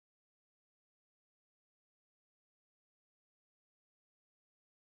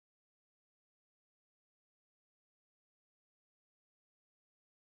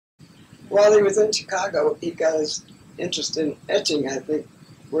while he was in Chicago, he got his interest in etching, I think,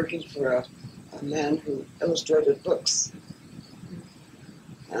 working for a man who illustrated books.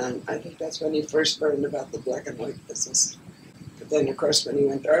 And I think that's when he first learned about the black and white business. But then, of course, when he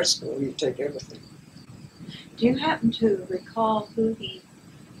went to art school, you take everything. Do you happen to recall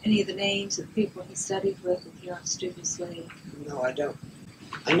any of the names of people he studied with at the Art Studio Slade? No, I don't.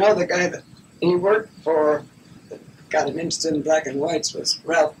 I know the guy that he worked for, that got him interested in black and whites, was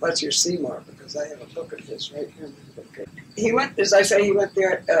Ralph Fletcher Seymour, because I have a book of his right here in my book. He went, as I say, he went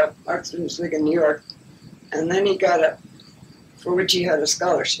there at Art Students League in New York, and then he got for which he had a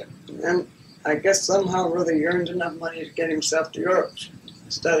scholarship. And then I guess somehow or other he earned enough money to get himself to Europe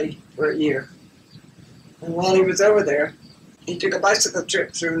to study for a year. And while he was over there, he took a bicycle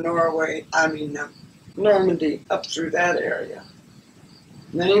trip through Normandy, up through that area.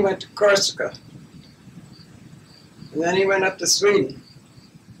 And then he went to Corsica. And then he went up to Sweden.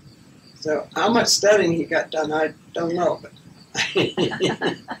 So how much studying he got done, I don't know. But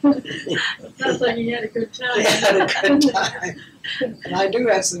It sounds like he had a good time. he had a good time. And I do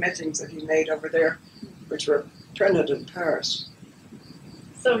have some etchings that he made over there, which were printed in Paris.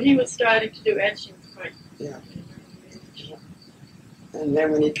 So he was starting to do etchings quite. Yeah. And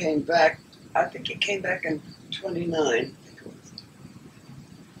then when he came back, I think he came back in 29, I think it was.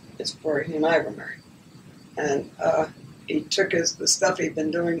 It's before he and I were married. And he took the stuff he'd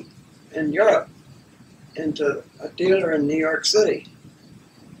been doing in Europe into a dealer in New York City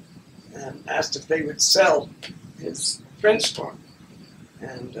and asked if they would sell his prints for him.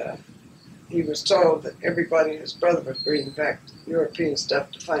 And he was told that everybody and his brother was bringing back European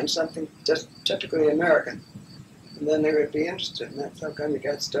stuff to find something just typically American. And then they would be interested, and that's how come he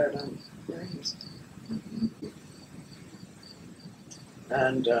got started on marines.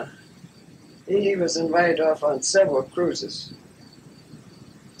 And he was invited off on several cruises.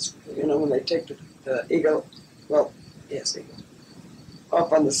 You know, when they take the Eagle, Eagle,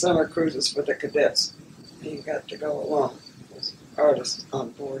 off on the summer cruises for the cadets. He got to go along as artist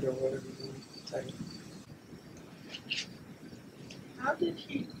on board or whatever you want to say. How did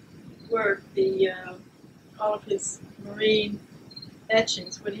he work all of his marine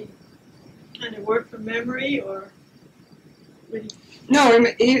etchings? Would he kind of work from memory, or would he? No,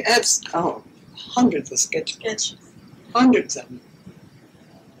 he had hundreds of sketches, hundreds of them.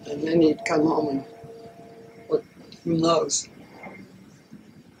 And then he'd come home and work from those.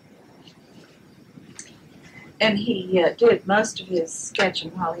 And he did most of his sketching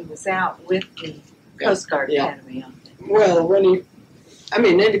while he was out with the Coast Guard Academy. Well,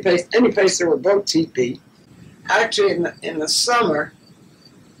 any place there were boats, he'd be. Actually, in the summer,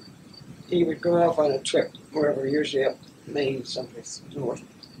 he would go off on a trip wherever, usually up Maine, someplace north.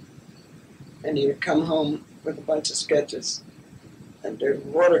 And he would come home with a bunch of sketches and do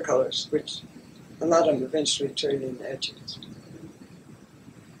watercolors, which a lot of them eventually turned into etchings.